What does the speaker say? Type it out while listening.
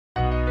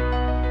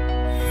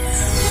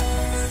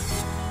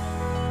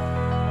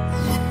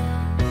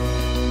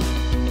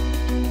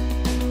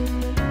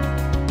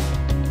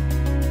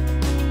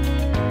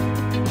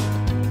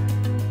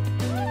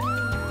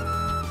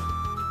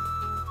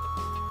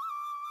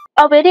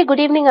A very good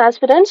evening,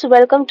 aspirants.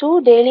 Welcome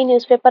to daily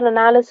newspaper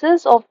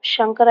analysis of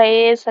Shankar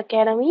IAS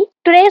Academy.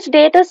 Today's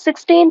date is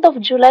 16th of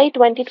July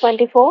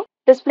 2024.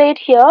 Displayed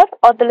here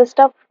are the list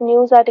of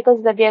news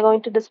articles that we are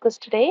going to discuss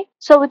today.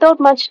 So, without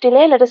much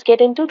delay, let us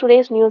get into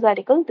today's news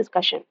article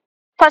discussion.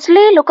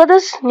 Firstly, look at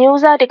this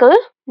news article.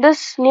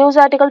 This news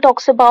article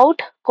talks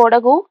about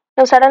Kodagu.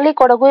 Now, suddenly,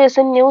 Kodagu is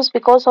in news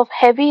because of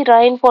heavy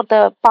rain for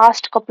the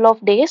past couple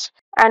of days.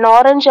 An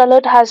orange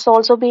alert has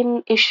also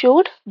been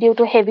issued due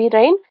to heavy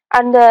rain,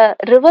 and the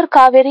river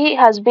Kaveri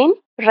has been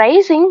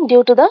rising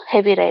due to the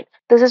heavy rain.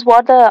 This is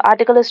what the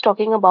article is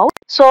talking about.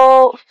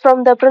 So,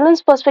 from the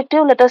prelims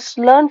perspective, let us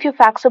learn few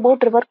facts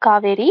about river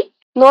Kaveri.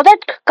 Know that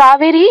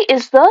Kaveri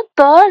is the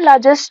third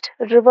largest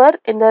river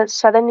in the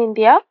southern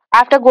India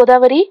after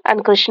Godavari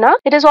and Krishna.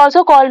 It is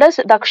also called as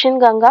Dakshin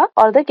Ganga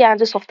or the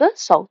Ganges of the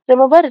south.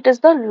 Remember, it is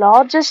the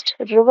largest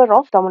river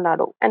of Tamil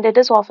Nadu and it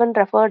is often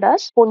referred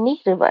as Ponni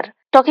River.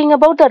 Talking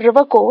about the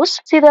river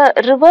course, see the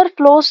river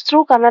flows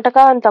through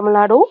Karnataka and Tamil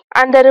Nadu,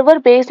 and the river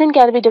basin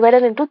can be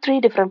divided into three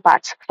different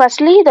parts.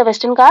 Firstly, the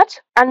Western Ghats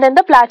and then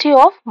the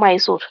plateau of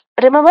Mysore.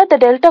 Remember, the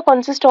delta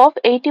consists of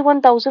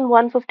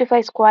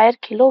 81,155 square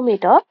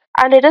kilometer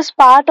and it is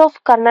part of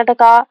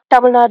Karnataka,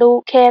 Tamil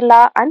Nadu,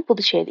 Kerala and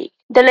Puducherry.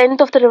 The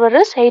length of the river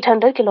is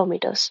 800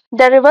 kilometers.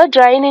 The river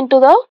drains into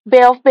the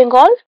Bay of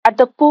Bengal at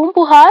the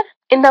Poompuhar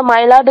in the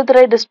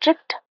Mailadurai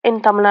district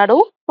in Tamil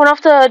Nadu. One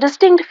of the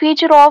distinct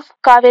feature of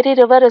Kaveri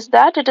river is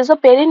that it is a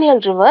perennial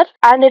river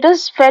and it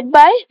is fed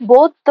by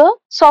both the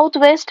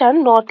southwest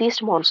and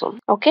northeast monsoon.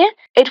 Okay,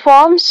 it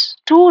forms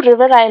two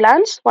river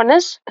islands. One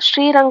is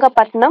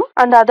Srirangapatnam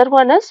and the other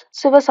one is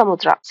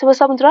Sivasamudra.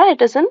 Sivasamudra,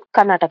 it is in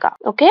Karnataka.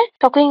 Okay,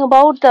 talking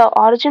about the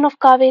origin of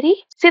Kaveri.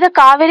 See, the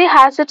Kaveri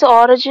has its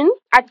origin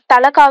at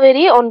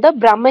Talakaveri on the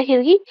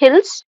Brahmagiri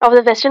hills of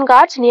the Western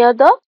Ghats near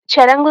the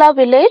Cherangla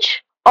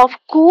village of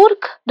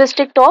Coorg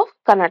district of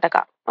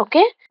Karnataka.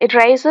 Okay, it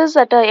rises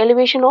at an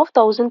elevation of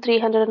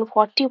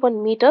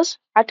 1341 meters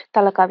at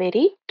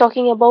Talakaveri.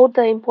 Talking about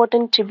the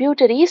important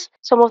tributaries,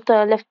 some of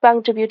the left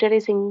bank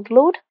tributaries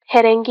include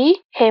Herengi,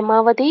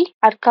 Hemavati,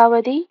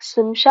 Arkavati,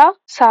 Simsha,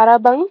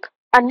 Sarabang,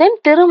 and then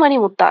Tirumani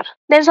Muttar.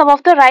 Then some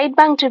of the right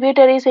bank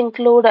tributaries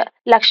include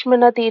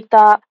Lakshmana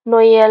Tirtha,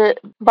 Noyal,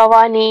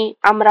 Bhavani,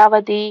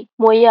 Amravati,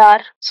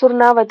 Moyar,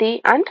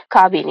 Surnavati and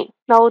Kabini.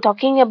 Now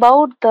talking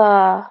about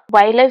the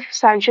wildlife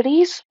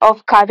sanctuaries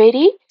of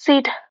Kaveri, see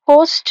it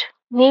hosts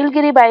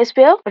Nilgiri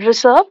Biosphere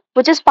Reserve,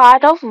 which is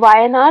part of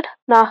Wayanad,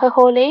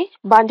 Nahahole,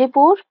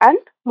 Bandipur and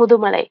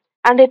Mudumalai.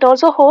 And it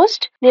also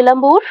hosts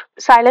Nilambur,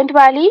 Silent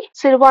Valley,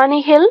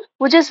 Sirvani Hill,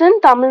 which is in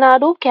Tamil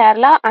Nadu,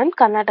 Kerala and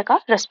Karnataka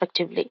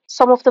respectively.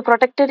 Some of the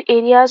protected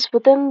areas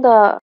within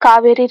the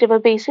Kaveri River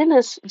Basin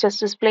is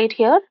just displayed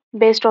here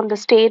based on the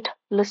state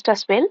list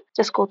as well.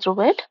 Just go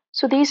through it.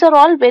 So these are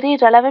all very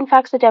relevant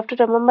facts that you have to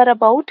remember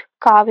about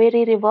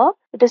Kaveri River.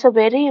 It is a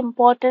very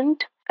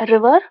important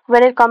river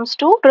when it comes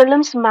to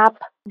prelims map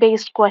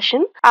based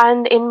question,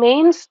 and in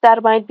mains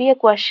there might be a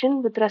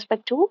question with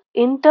respect to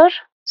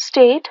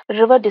interstate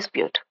river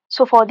dispute.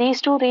 So for these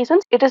two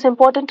reasons it is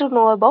important to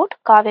know about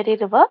Kaveri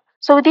River.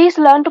 So with these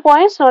learned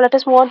points, now let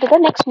us move on to the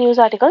next news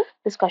article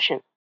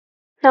discussion.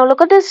 Now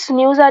look at this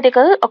news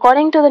article.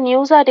 According to the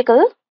news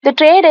article, the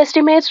trade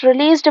estimates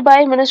released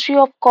by Ministry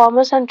of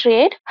Commerce and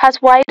Trade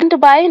has widened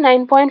by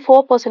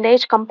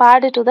 9.4%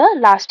 compared to the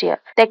last year.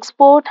 The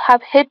export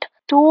have hit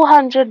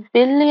 $200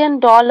 billion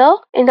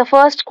in the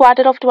first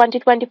quarter of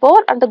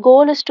 2024 and the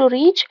goal is to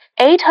reach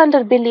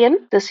 $800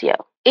 billion this year.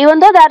 Even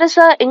though there is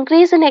an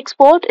increase in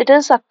export, it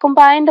is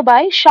accompanied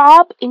by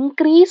sharp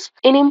increase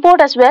in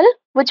import as well,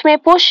 which may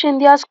push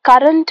India's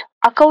current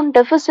account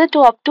deficit to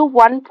up to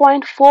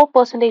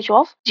 1.4%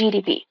 of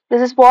GDP.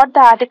 This is what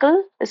the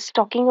article is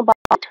talking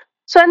about.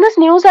 So in this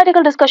news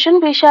article discussion,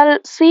 we shall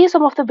see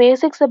some of the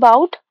basics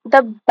about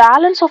the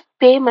balance of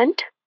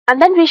payment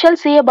and then we shall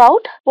see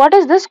about what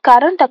is this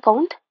current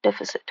account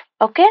deficit.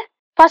 Okay.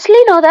 Firstly,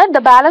 know that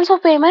the balance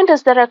of payment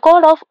is the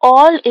record of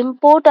all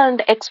import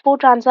and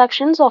export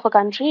transactions of a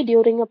country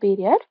during a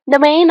period. The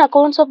main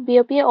accounts of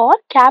BOP are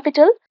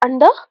capital and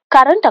the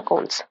current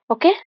accounts.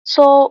 Okay,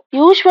 so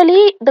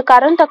usually the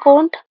current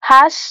account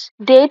has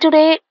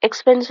day-to-day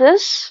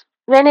expenses.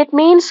 When it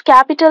means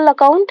capital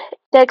account,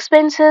 the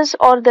expenses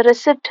or the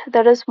receipt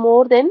that is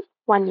more than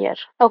 1 year.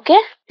 Okay,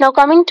 now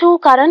coming to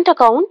current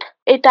account,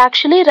 it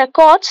actually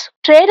records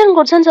trade in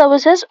goods and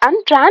services and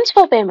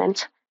transfer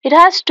payments. It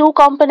has two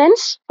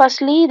components.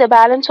 Firstly, the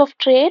balance of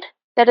trade,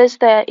 that is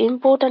the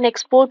import and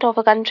export of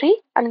a country,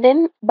 and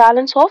then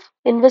balance of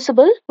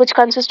invisible, which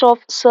consists of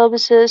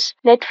services,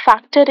 net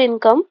factor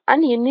income,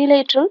 and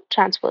unilateral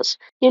transfers.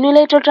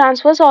 Unilateral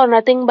transfers are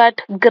nothing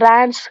but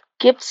grants,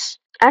 gifts,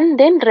 and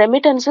then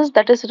remittances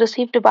that is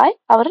received by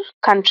our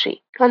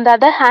country. On the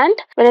other hand,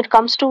 when it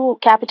comes to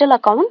capital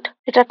account,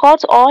 it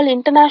records all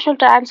international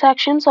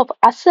transactions of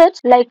assets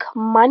like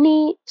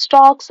money,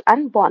 stocks,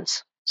 and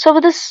bonds. So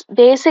with this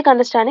basic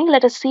understanding,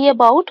 let us see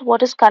about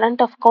what is current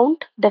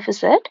account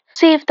deficit.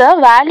 See, if the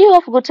value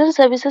of goods and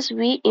services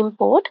we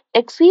import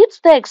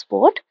exceeds the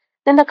export,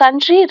 then the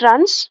country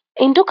runs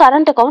into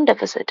current account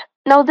deficit.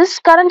 Now, this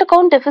current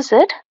account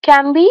deficit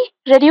can be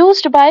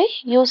reduced by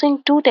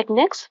using two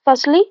techniques.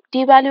 Firstly,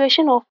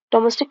 devaluation of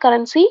domestic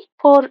currency.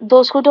 For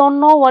those who don't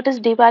know what is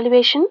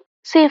devaluation,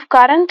 see, if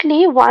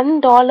currently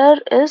 $1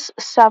 is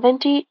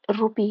 70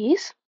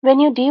 rupees, when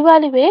you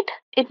devaluate,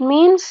 it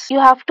means you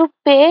have to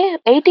pay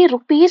 80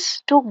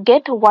 rupees to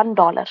get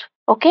 $1.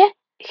 Okay?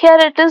 Here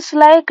it is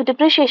like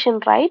depreciation,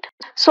 right?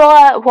 So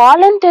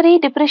voluntary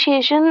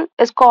depreciation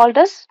is called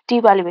as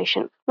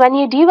devaluation. When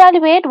you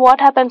devaluate, what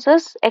happens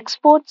is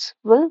exports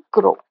will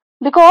grow.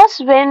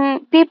 Because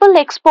when people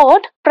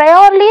export,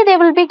 priorly they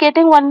will be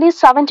getting only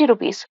 70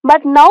 rupees.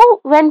 But now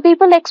when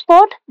people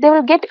export, they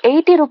will get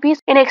 80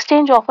 rupees in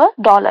exchange of a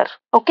dollar.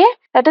 Okay?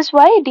 That is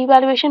why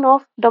devaluation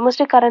of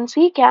domestic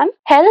currency can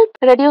help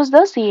reduce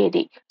the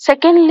CAD.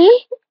 Secondly,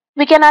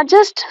 we can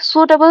adjust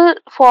suitable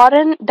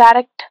foreign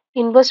direct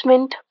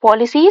investment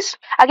policies.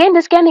 Again,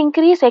 this can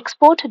increase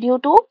export due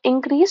to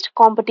increased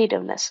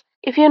competitiveness.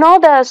 If you know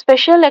the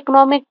special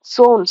economic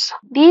zones,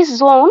 these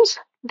zones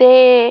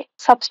they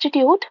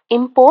substitute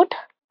import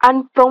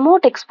and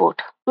promote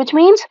export, which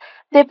means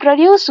they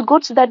produce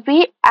goods that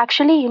we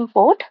actually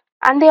import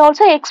and they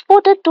also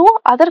export it to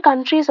other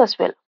countries as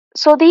well.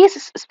 So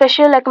these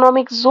special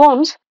economic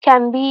zones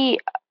can be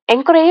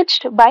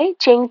encouraged by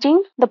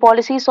changing the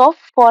policies of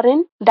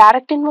foreign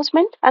direct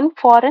investment and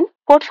foreign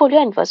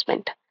portfolio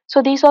investment.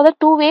 So these are the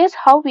two ways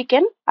how we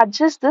can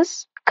adjust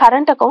this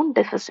current account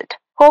deficit.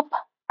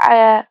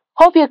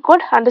 Hope you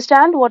could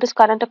understand what is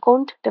current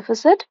account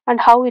deficit and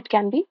how it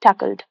can be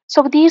tackled.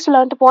 So with these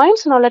learned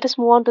points, now let us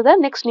move on to the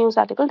next news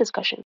article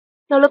discussion.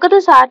 Now look at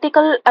this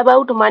article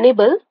about money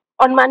bill.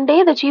 On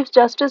Monday, the Chief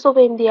Justice of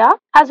India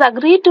has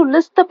agreed to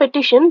list the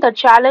petition that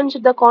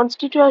challenged the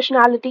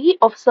constitutionality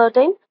of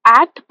certain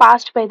act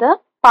passed by the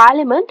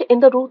Parliament in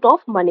the route of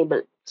money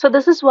bill. So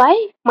this is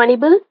why money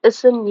bill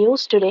is in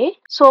news today.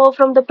 So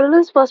from the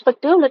prelims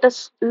perspective, let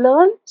us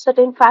learn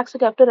certain facts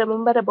that you have to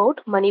remember about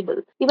money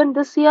bill. Even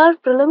this year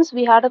prelims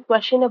we had a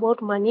question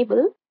about money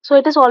bill. So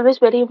it is always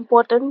very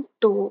important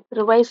to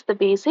revise the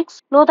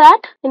basics. Know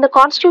that in the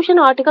Constitution,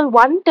 Article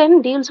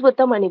 110 deals with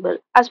the money bill.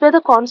 As per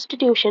the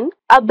Constitution,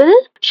 a bill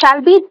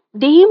shall be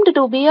deemed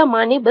to be a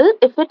money bill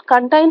if it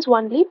contains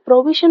only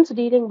provisions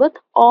dealing with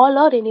all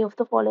or any of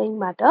the following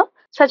matter.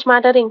 Such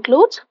matter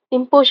includes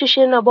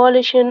imposition,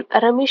 abolition,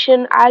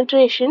 remission,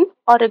 alteration,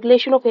 or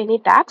regulation of any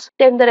tax,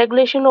 then the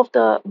regulation of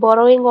the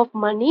borrowing of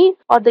money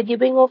or the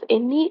giving of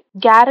any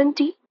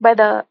guarantee by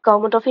the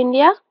Government of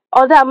India,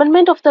 or the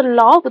amendment of the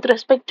law with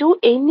respect to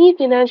any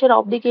financial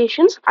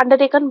obligations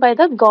undertaken by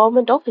the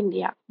Government of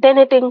India. Then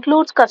it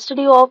includes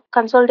custody of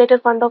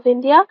Consolidated Fund of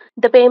India,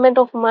 the payment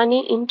of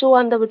money into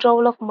and the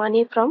withdrawal of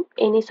money from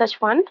any such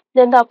fund,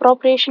 then the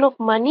appropriation of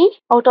money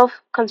out of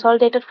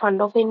Consolidated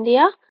Fund of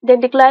India,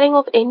 then declaring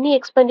of any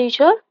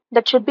expenditure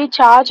that should be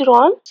charged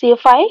on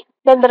CFI,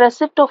 then the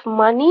receipt of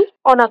money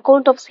on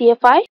account of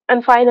CFI,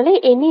 and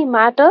finally any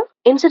matter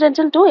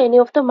incidental to any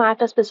of the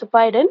matters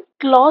specified in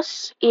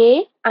clause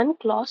A and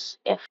clause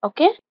F.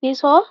 Okay,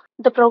 these are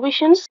the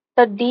provisions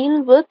that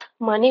deal with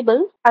money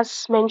bill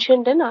as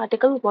mentioned in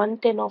Article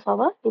 110 of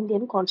our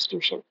Indian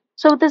Constitution.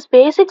 So with this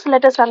basics,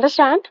 let us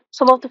understand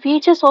some of the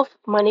features of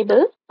money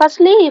bill.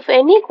 Firstly, if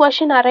any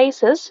question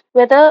arises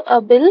whether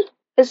a bill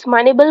is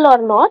money bill or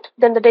not,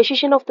 then the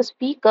decision of the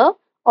Speaker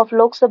of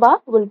Lok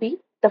Sabha will be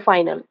the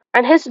final,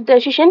 and his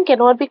decision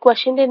cannot be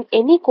questioned in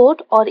any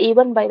court or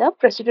even by the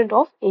President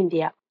of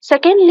India.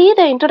 Secondly,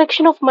 the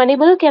introduction of money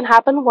bill can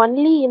happen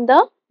only in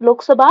the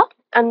Lok Sabha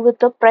and with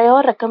the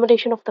prior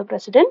recommendation of the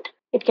President.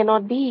 It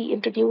cannot be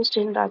introduced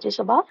in Rajya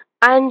Sabha.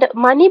 And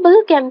money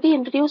bill can be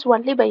introduced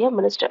only by a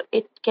minister.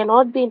 It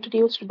cannot be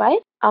introduced by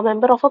a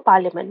member of a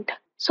parliament.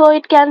 So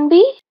it can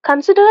be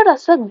considered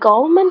as a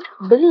government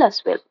bill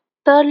as well.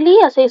 Thirdly,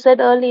 as I said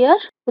earlier,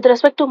 with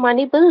respect to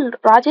money bill,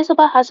 Rajya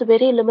Sabha has a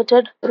very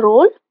limited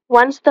role.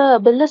 Once the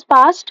bill is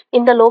passed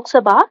in the Lok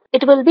Sabha,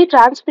 it will be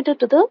transmitted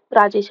to the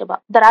Rajya Sabha.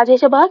 The Rajya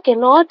Sabha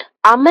cannot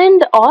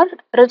amend or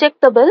reject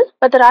the bill,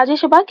 but the Rajya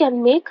Sabha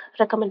can make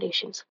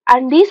recommendations.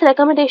 And these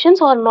recommendations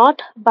are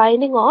not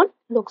binding on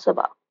Lok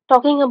Sabha.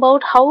 Talking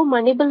about how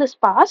money bill is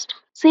passed,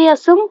 see, a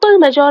simple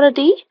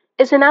majority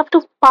is enough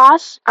to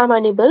pass a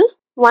money bill.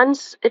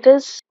 Once it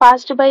is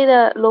passed by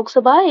the Lok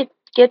Sabha, it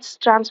gets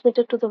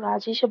transmitted to the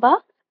Rajya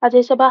Sabha.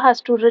 Rajya Sabha has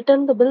to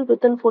return the bill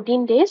within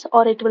 14 days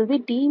or it will be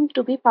deemed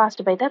to be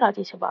passed by the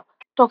Rajya Sabha.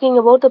 Talking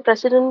about the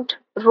President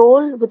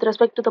role with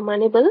respect to the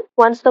money bill,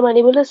 once the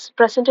money bill is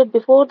presented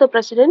before the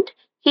President,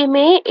 he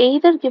may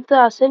either give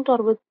the assent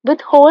or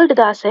withhold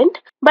the assent,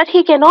 but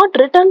he cannot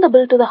return the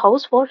bill to the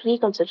House for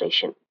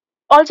reconsideration.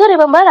 Also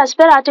remember, as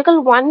per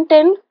Article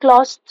 110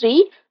 Clause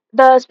 3,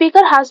 the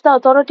Speaker has the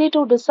authority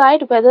to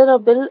decide whether a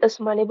bill is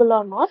money bill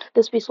or not.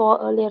 This we saw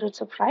earlier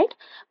itself, right?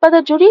 But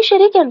the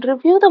judiciary can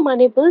review the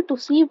money bill to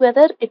see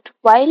whether it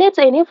violates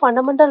any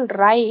fundamental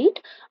right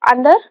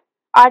under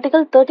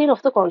Article 13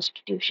 of the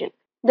Constitution.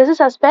 This is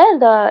as per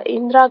the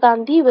Indira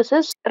Gandhi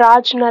versus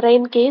Raj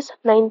Narain case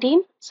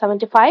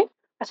 1975.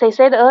 As I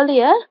said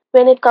earlier,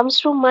 when it comes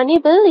to money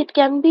bill, it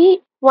can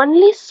be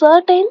only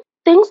certain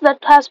things that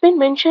has been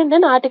mentioned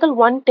in Article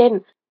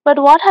 110. But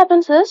what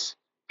happens is,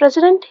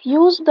 President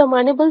used the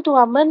money bill to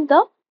amend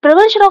the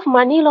Prevention of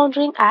Money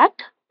Laundering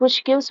Act,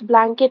 which gives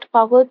blanket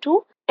power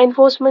to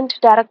Enforcement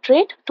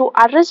Directorate to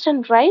arrest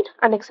and raid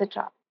and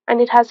etc. And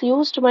it has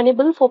used money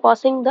bill for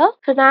passing the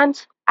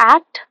Finance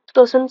Act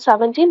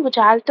 2017, which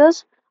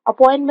alters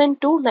appointment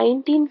to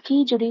 19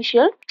 key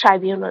judicial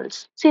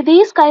tribunals. See,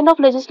 these kind of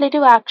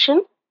legislative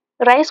action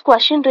raise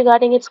question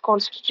regarding its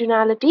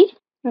constitutionality.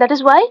 That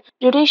is why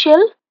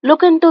judicial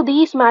look into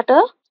these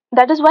matter.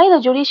 That is why the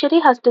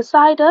judiciary has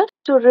decided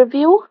to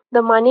review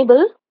the money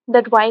bill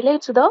that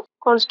violates the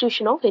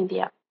Constitution of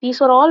India. These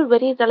are all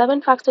very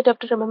relevant facts that you have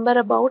to remember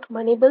about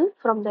money bill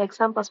from the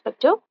exam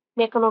perspective.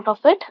 Make a note of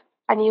it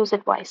and use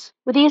it wise.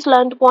 With these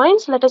learned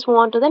points, let us move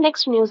on to the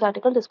next news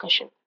article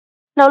discussion.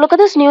 Now look at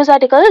this news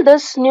article.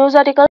 This news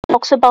article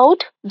talks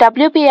about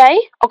WPI.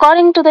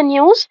 According to the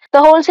news, the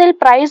wholesale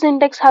price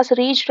index has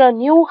reached a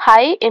new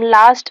high in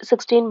last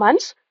 16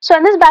 months. So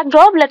in this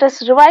backdrop, let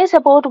us revise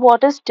about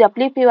what is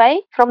WPI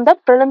from the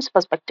prelims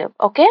perspective.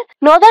 Okay.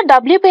 Know that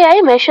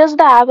WPI measures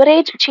the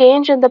average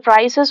change in the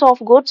prices of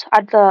goods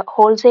at the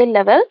wholesale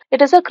level.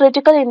 It is a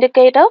critical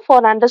indicator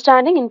for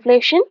understanding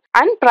inflation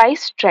and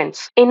price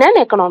trends in an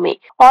economy.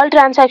 All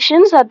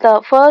transactions at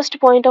the first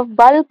point of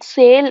bulk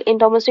sale in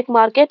domestic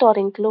market are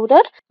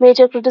included.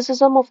 Major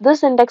criticism of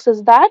this index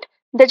is that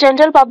the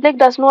general public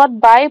does not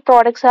buy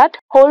products at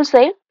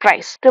wholesale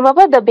price.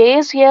 Remember, the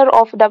base year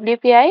of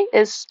WPI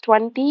is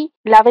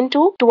 2011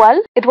 to 12.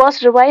 It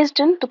was revised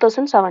in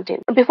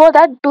 2017. Before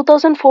that,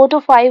 2004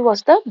 to 5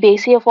 was the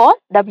base year for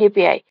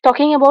WPI.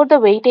 Talking about the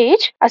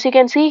weightage, as you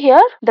can see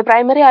here, the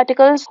primary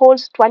articles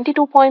holds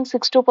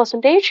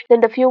 22.62%,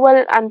 then the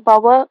fuel and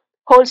power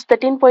holds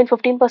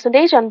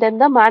 13.15%, and then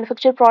the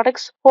manufactured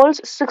products holds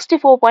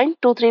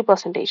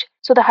 64.23%.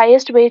 So the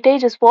highest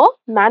weightage is for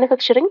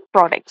manufacturing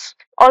products.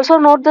 Also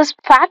note this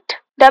fact,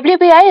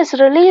 WPI is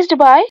released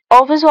by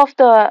Office of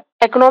the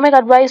Economic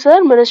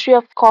Advisor, Ministry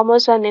of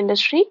Commerce and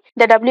Industry.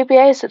 The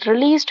WPI is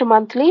released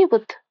monthly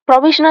with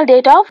provisional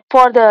data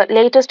for the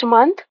latest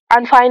month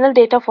and final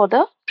data for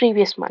the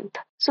previous month.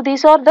 So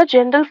these are the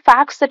general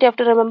facts that you have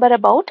to remember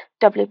about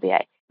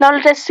WPI. Now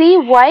let us see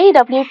why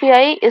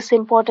WPI is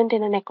important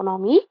in an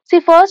economy. See,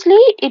 firstly,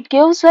 it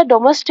gives a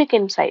domestic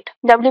insight.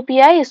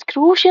 WPI is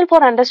crucial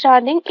for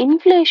understanding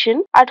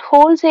inflation at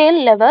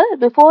wholesale level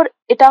before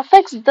it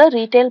affects the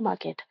retail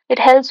market. It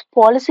helps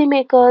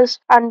policymakers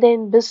and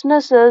then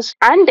businesses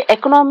and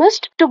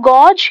economists to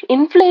gauge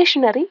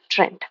inflationary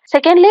trend.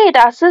 Secondly, it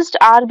assists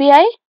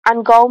RBI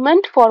and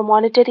government for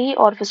monetary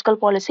or fiscal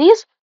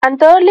policies. And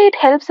thirdly, it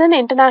helps in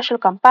international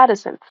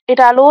comparison. It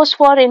allows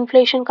for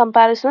inflation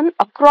comparison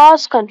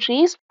across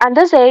countries, and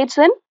this aids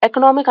in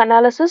economic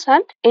analysis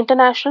and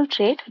international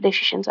trade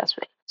decisions as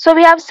well. So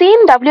we have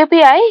seen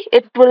WPI.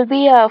 It will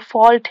be a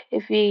fault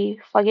if we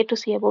forget to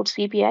see about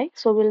CPI.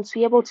 So we'll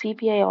see about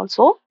CPI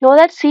also. Know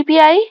that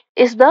CPI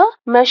is the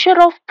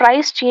measure of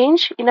price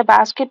change in a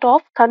basket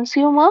of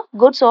consumer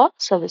goods or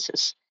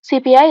services.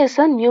 CPI is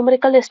a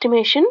numerical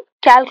estimation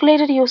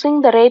calculated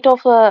using the rate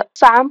of a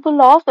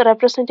sample of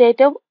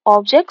representative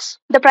objects,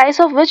 the price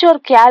of which are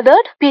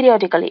gathered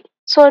periodically.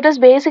 So it is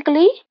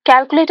basically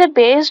calculated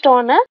based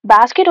on a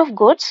basket of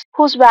goods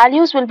whose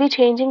values will be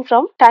changing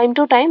from time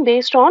to time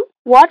based on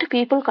what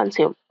people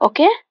consume.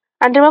 Okay?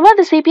 And remember,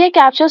 the CPI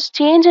captures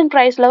change in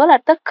price level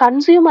at the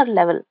consumer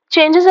level.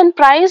 Changes in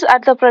price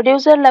at the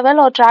producer level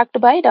are tracked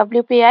by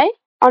WPI.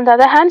 On the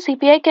other hand,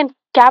 CPI can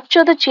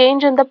capture the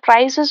change in the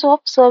prices of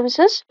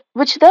services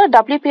which the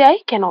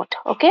WPI cannot.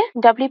 Okay,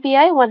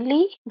 WPI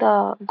only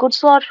the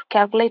goods are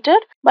calculated,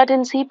 but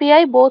in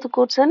CPI both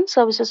goods and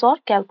services are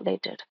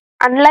calculated.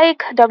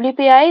 Unlike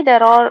WPI,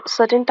 there are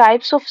certain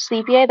types of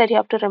CPI that you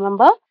have to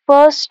remember.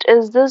 First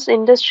is this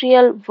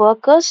industrial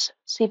workers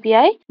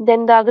CPI,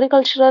 then the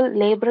agricultural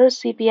laborers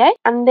CPI,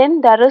 and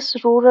then there is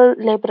rural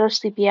laborers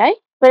CPI.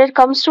 When it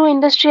comes to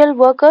industrial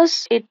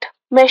workers, it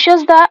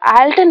measures the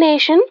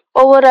alternation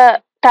over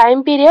a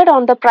time period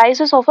on the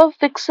prices of a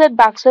fixed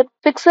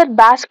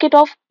basket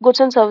of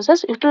goods and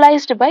services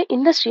utilized by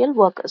industrial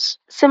workers.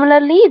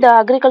 Similarly, the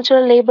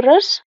agricultural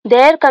laborers,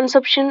 their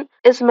consumption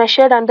is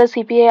measured under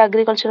CPI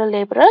agricultural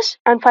laborers.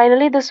 And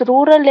finally, this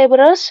rural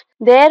laborers,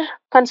 their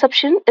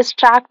consumption is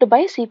tracked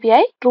by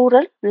CPI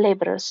rural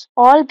laborers.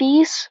 All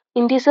these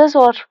indices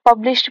are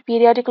published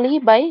periodically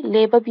by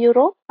Labour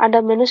Bureau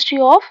under Ministry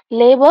of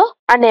Labour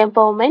and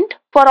Empowerment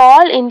for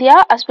all India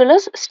as well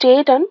as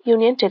state and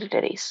union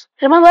territories.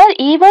 Remember,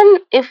 even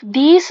if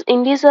these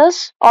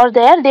indices are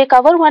there, they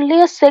cover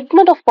only a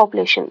segment of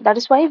population. That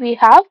is why we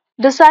have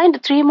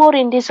designed 3 more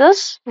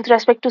indices with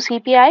respect to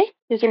CPI.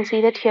 You can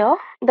see that here.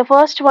 The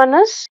first one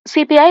is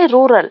CPI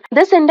rural.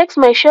 This index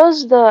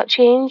measures the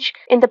change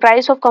in the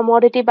price of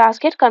commodity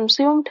basket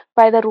consumed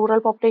by the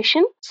rural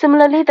population.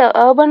 Similarly, the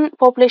urban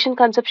population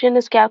consumption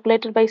is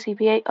calculated by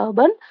CPI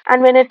urban.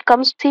 And when it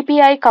comes to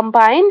CPI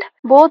combined,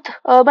 both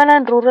urban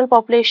and rural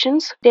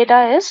populations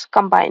data is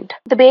combined.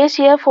 The base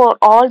year for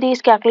all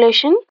these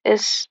calculations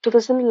is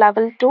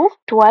 2011 to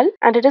 12,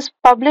 and it is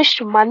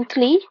published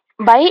monthly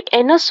by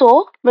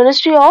NSO,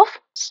 Ministry of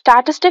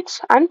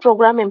Statistics and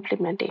Program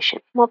Implementation,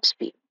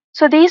 MOPSP.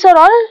 So these are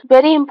all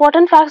very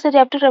important facts that you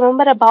have to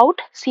remember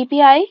about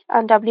CPI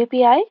and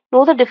WPI.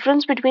 Know the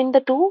difference between the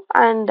two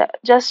and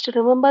just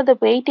remember the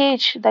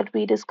weightage that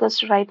we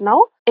discussed right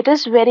now. It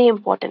is very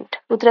important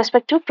with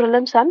respect to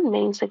prelims and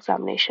mains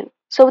examination.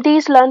 So with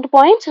these learned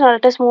points, now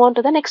let us move on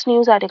to the next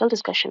news article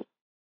discussion.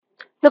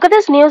 Look at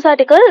this news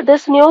article.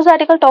 This news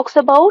article talks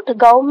about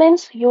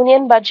government's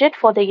union budget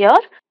for the year.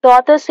 The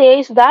author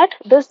says that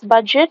this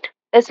budget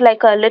is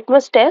like a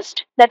litmus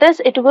test. That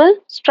is, it will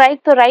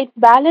strike the right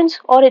balance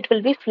or it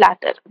will be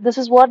flatter. This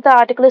is what the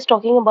article is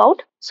talking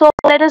about. So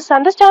let us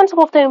understand some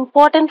of the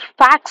important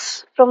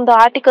facts from the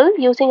article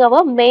using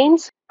our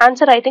mains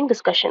answer writing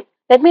discussion.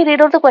 Let me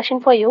read out the question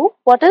for you.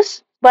 What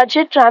is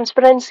budget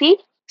transparency?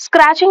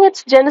 Scratching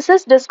its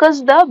genesis,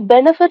 discuss the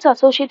benefits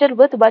associated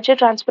with budget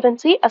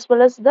transparency as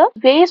well as the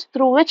ways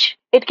through which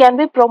it can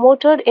be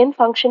promoted in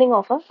functioning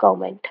of a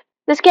government.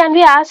 This can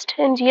be asked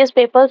in GS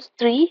paper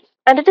 3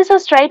 and it is a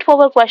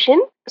straightforward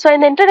question. So in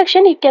the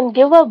introduction, you can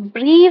give a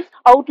brief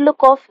outlook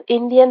of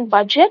Indian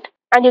budget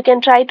and you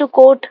can try to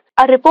quote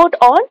a report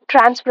on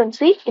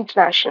Transparency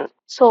International.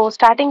 So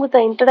starting with the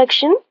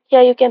introduction,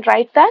 here you can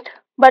write that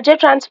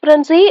budget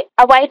transparency,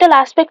 a vital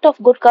aspect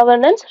of good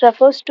governance,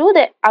 refers to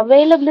the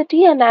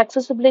availability and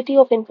accessibility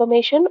of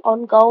information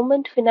on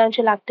government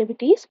financial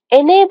activities,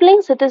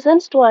 enabling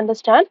citizens to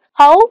understand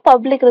how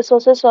public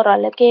resources are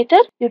allocated,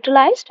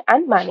 utilized,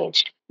 and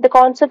managed. The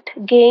concept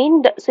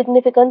gained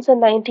significance in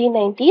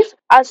 1990s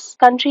as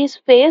countries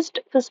faced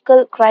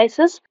fiscal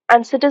crisis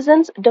and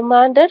citizens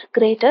demanded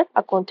greater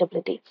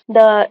accountability.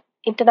 The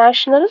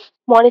International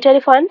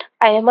Monetary Fund,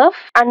 IMF,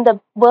 and the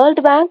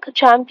World Bank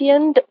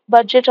championed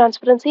budget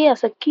transparency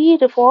as a key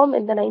reform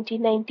in the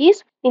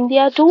 1990s.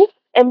 India too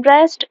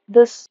embraced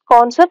this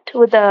concept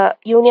with the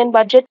Union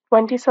Budget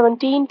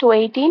 2017 to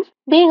 18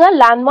 being a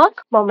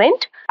landmark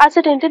moment as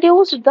it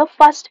introduced the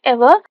first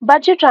ever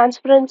budget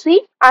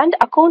transparency and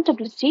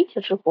accountability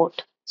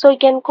report. So you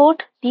can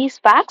quote these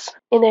facts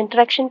in the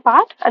introduction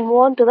part and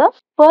move on to the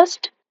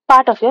first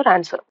part of your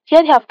answer.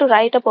 Here you have to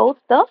write about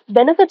the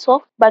benefits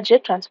of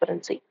budget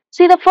transparency.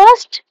 See, the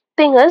first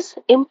thing is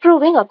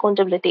improving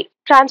accountability.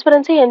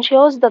 Transparency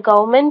ensures the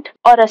government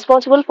are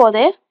responsible for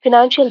their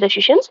financial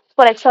decisions.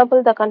 For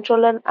example, the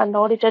Controller and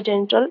Auditor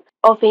General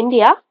of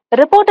India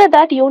reported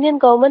that union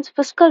government's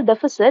fiscal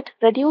deficit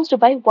reduced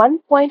by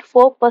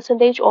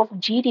 1.4% of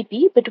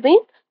GDP between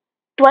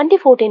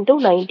 2014 to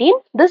 19.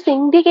 This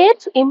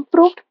indicates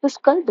improved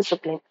fiscal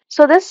discipline.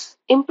 So this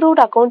improved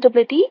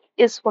accountability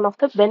is one of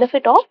the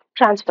benefit of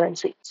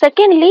transparency.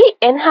 Secondly,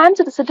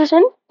 enhanced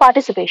citizen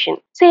participation.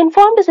 See,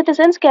 informed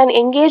citizens can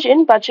engage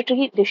in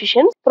budgetary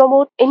decisions,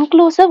 promote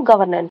inclusive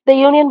governance. The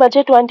Union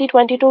Budget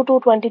 2022 to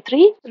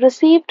 23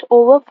 received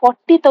over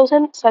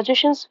 40,000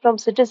 suggestions from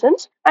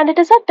citizens and it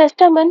is a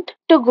testament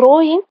to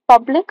growing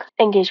public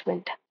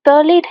engagement.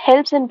 Thirdly, it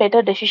helps in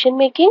better decision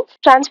making.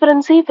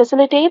 Transparency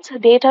facilitates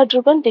data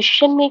driven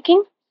decision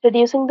making,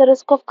 reducing the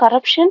risk of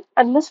corruption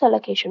and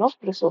misallocation of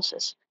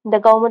resources. The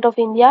Government of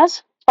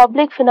India's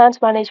public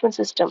finance management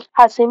system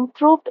has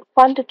improved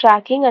fund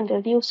tracking and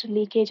reduced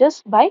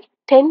leakages by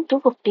 10 to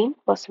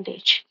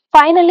 15%.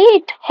 Finally,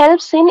 it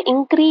helps in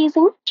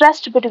increasing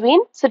trust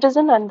between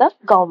citizen and the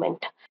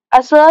government.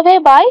 A survey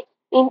by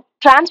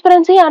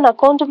Transparency and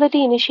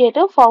Accountability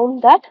Initiative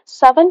found that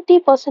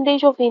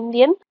 70% of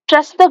Indian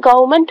trust the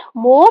government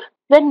more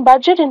when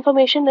budget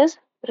information is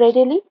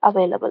readily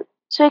available.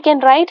 So you can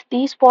write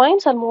these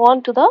points and move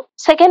on to the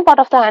second part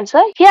of the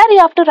answer. Here you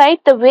have to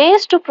write the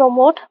ways to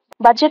promote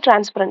budget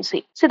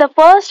transparency. See, the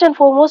first and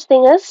foremost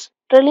thing is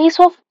release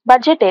of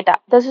budget data.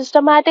 The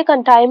systematic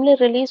and timely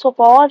release of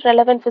all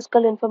relevant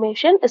fiscal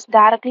information is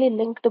directly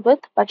linked with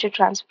budget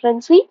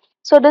transparency.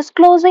 So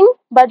disclosing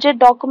budget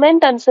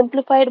document and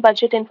simplified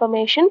budget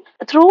information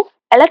through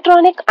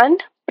electronic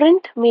and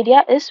print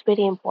media is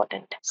very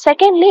important.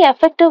 Secondly,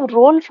 effective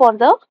role for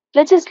the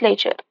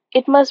legislature.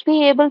 It must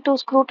be able to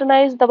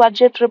scrutinize the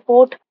budget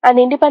report and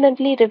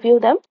independently review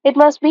them. It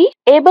must be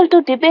able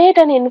to debate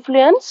and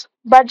influence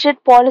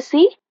budget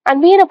policy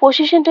and be in a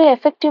position to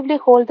effectively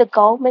hold the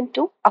government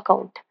to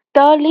account.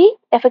 Thirdly,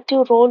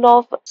 effective role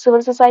of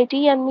civil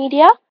society and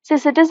media. See,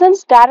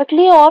 citizens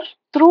directly or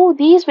through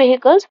these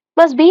vehicles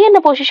must be in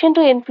a position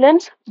to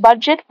influence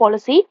budget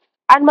policy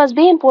and must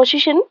be in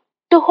position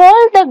to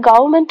hold the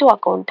government to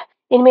account.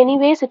 In many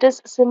ways, it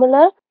is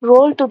similar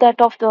role to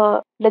that of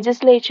the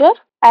legislature,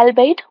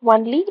 albeit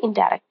only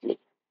indirectly.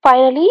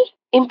 Finally,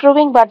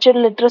 improving budget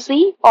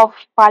literacy of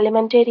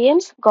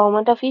parliamentarians,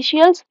 government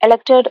officials,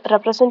 elected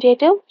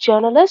representatives,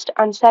 journalists,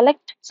 and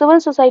select civil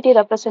society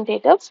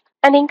representatives,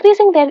 and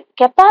increasing their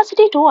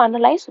capacity to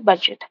analyze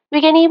budget.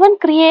 We can even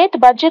create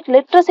budget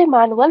literacy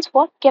manuals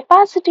for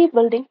capacity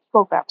building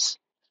programs.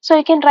 So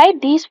you can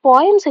write these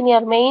points in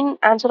your main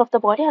answer of the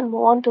body and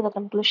move on to the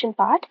conclusion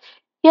part.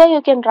 Here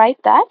you can write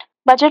that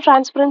budget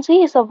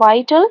transparency is a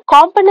vital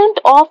component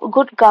of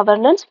good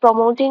governance,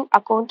 promoting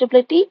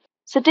accountability,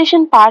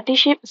 citizen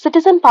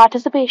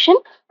participation,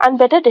 and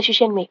better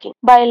decision making.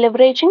 By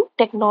leveraging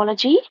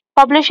technology,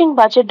 publishing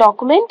budget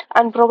document,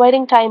 and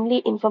providing timely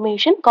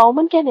information,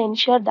 government can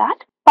ensure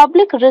that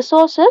public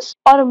resources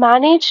are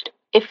managed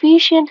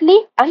efficiently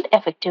and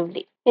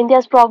effectively.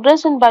 India's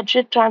progress in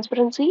budget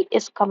transparency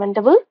is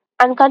commendable,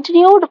 and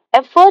continued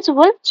efforts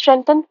will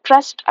strengthen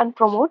trust and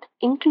promote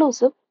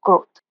inclusive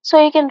growth.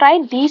 So you can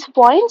write these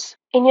points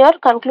in your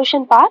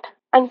conclusion part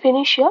and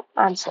finish your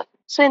answer.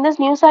 So in this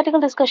news article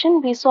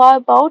discussion, we saw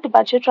about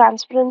budget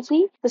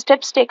transparency, the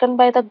steps taken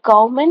by the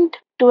government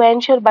to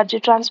ensure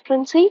budget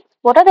transparency,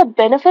 what are the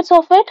benefits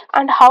of it,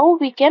 and how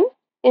we can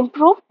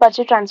improve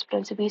budget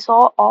transparency. We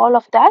saw all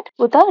of that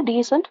with a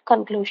decent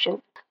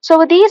conclusion. So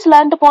with these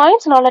learned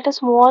points, now let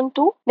us move on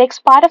to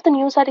next part of the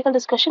news article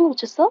discussion,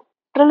 which is the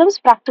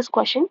prelims practice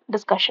question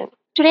discussion.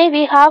 Today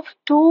we have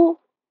two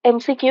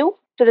MCQ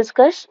to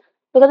discuss.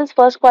 Look at this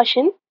first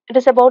question. It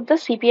is about the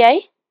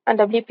CPI and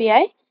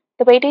WPI.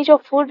 The weightage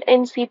of food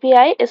in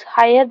CPI is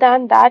higher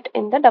than that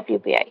in the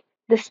WPI.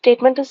 This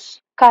statement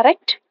is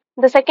correct.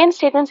 The second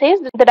statement says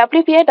the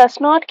WPI does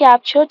not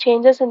capture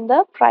changes in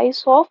the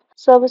price of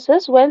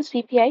services while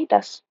CPI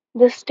does.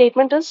 This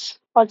statement is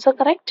also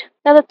correct.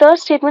 Now, the third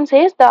statement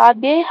says the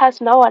RBI has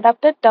now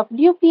adopted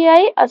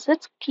WPI as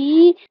its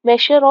key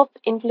measure of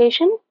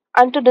inflation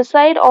and to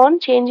decide on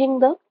changing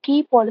the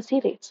key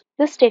policy rates.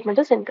 This statement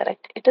is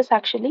incorrect. It is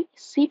actually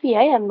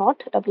CPI and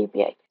not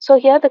WPI. So,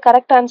 here the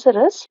correct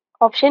answer is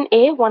option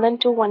A, 1 and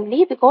 2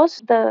 only,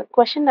 because the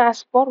question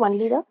asks for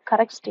only the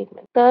correct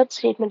statement. Third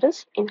statement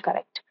is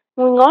incorrect.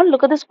 Moving on,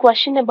 look at this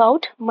question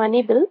about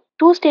money bill.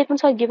 Two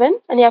statements are given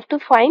and you have to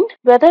find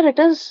whether it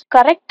is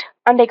correct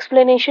and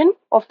explanation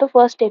of the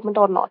first statement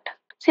or not.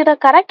 See, the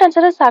correct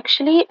answer is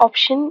actually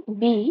option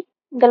B.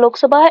 The Lok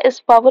Sabha is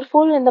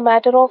powerful in the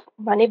matter of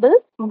money bill,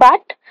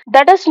 but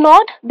that is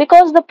not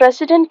because the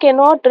president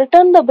cannot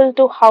return the bill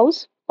to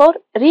House for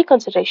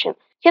reconsideration.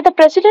 Here, the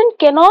president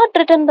cannot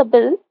return the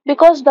bill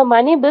because the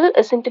money bill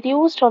is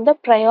introduced on the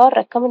prior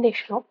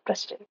recommendation of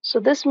president.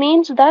 So this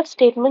means that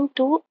statement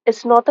 2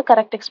 is not the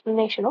correct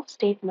explanation of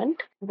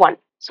statement 1.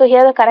 So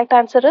here the correct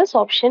answer is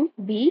option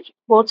B.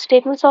 Both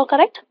statements are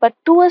correct, but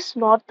 2 is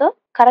not the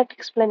correct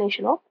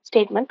explanation of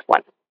statement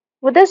 1.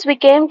 With this, we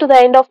came to the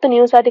end of the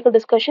news article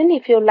discussion.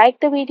 If you like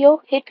the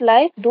video, hit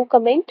like, do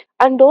comment,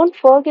 and don't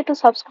forget to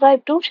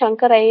subscribe to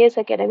Shankar IAS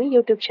Academy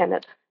YouTube channel.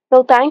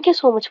 Now, thank you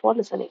so much for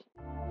listening.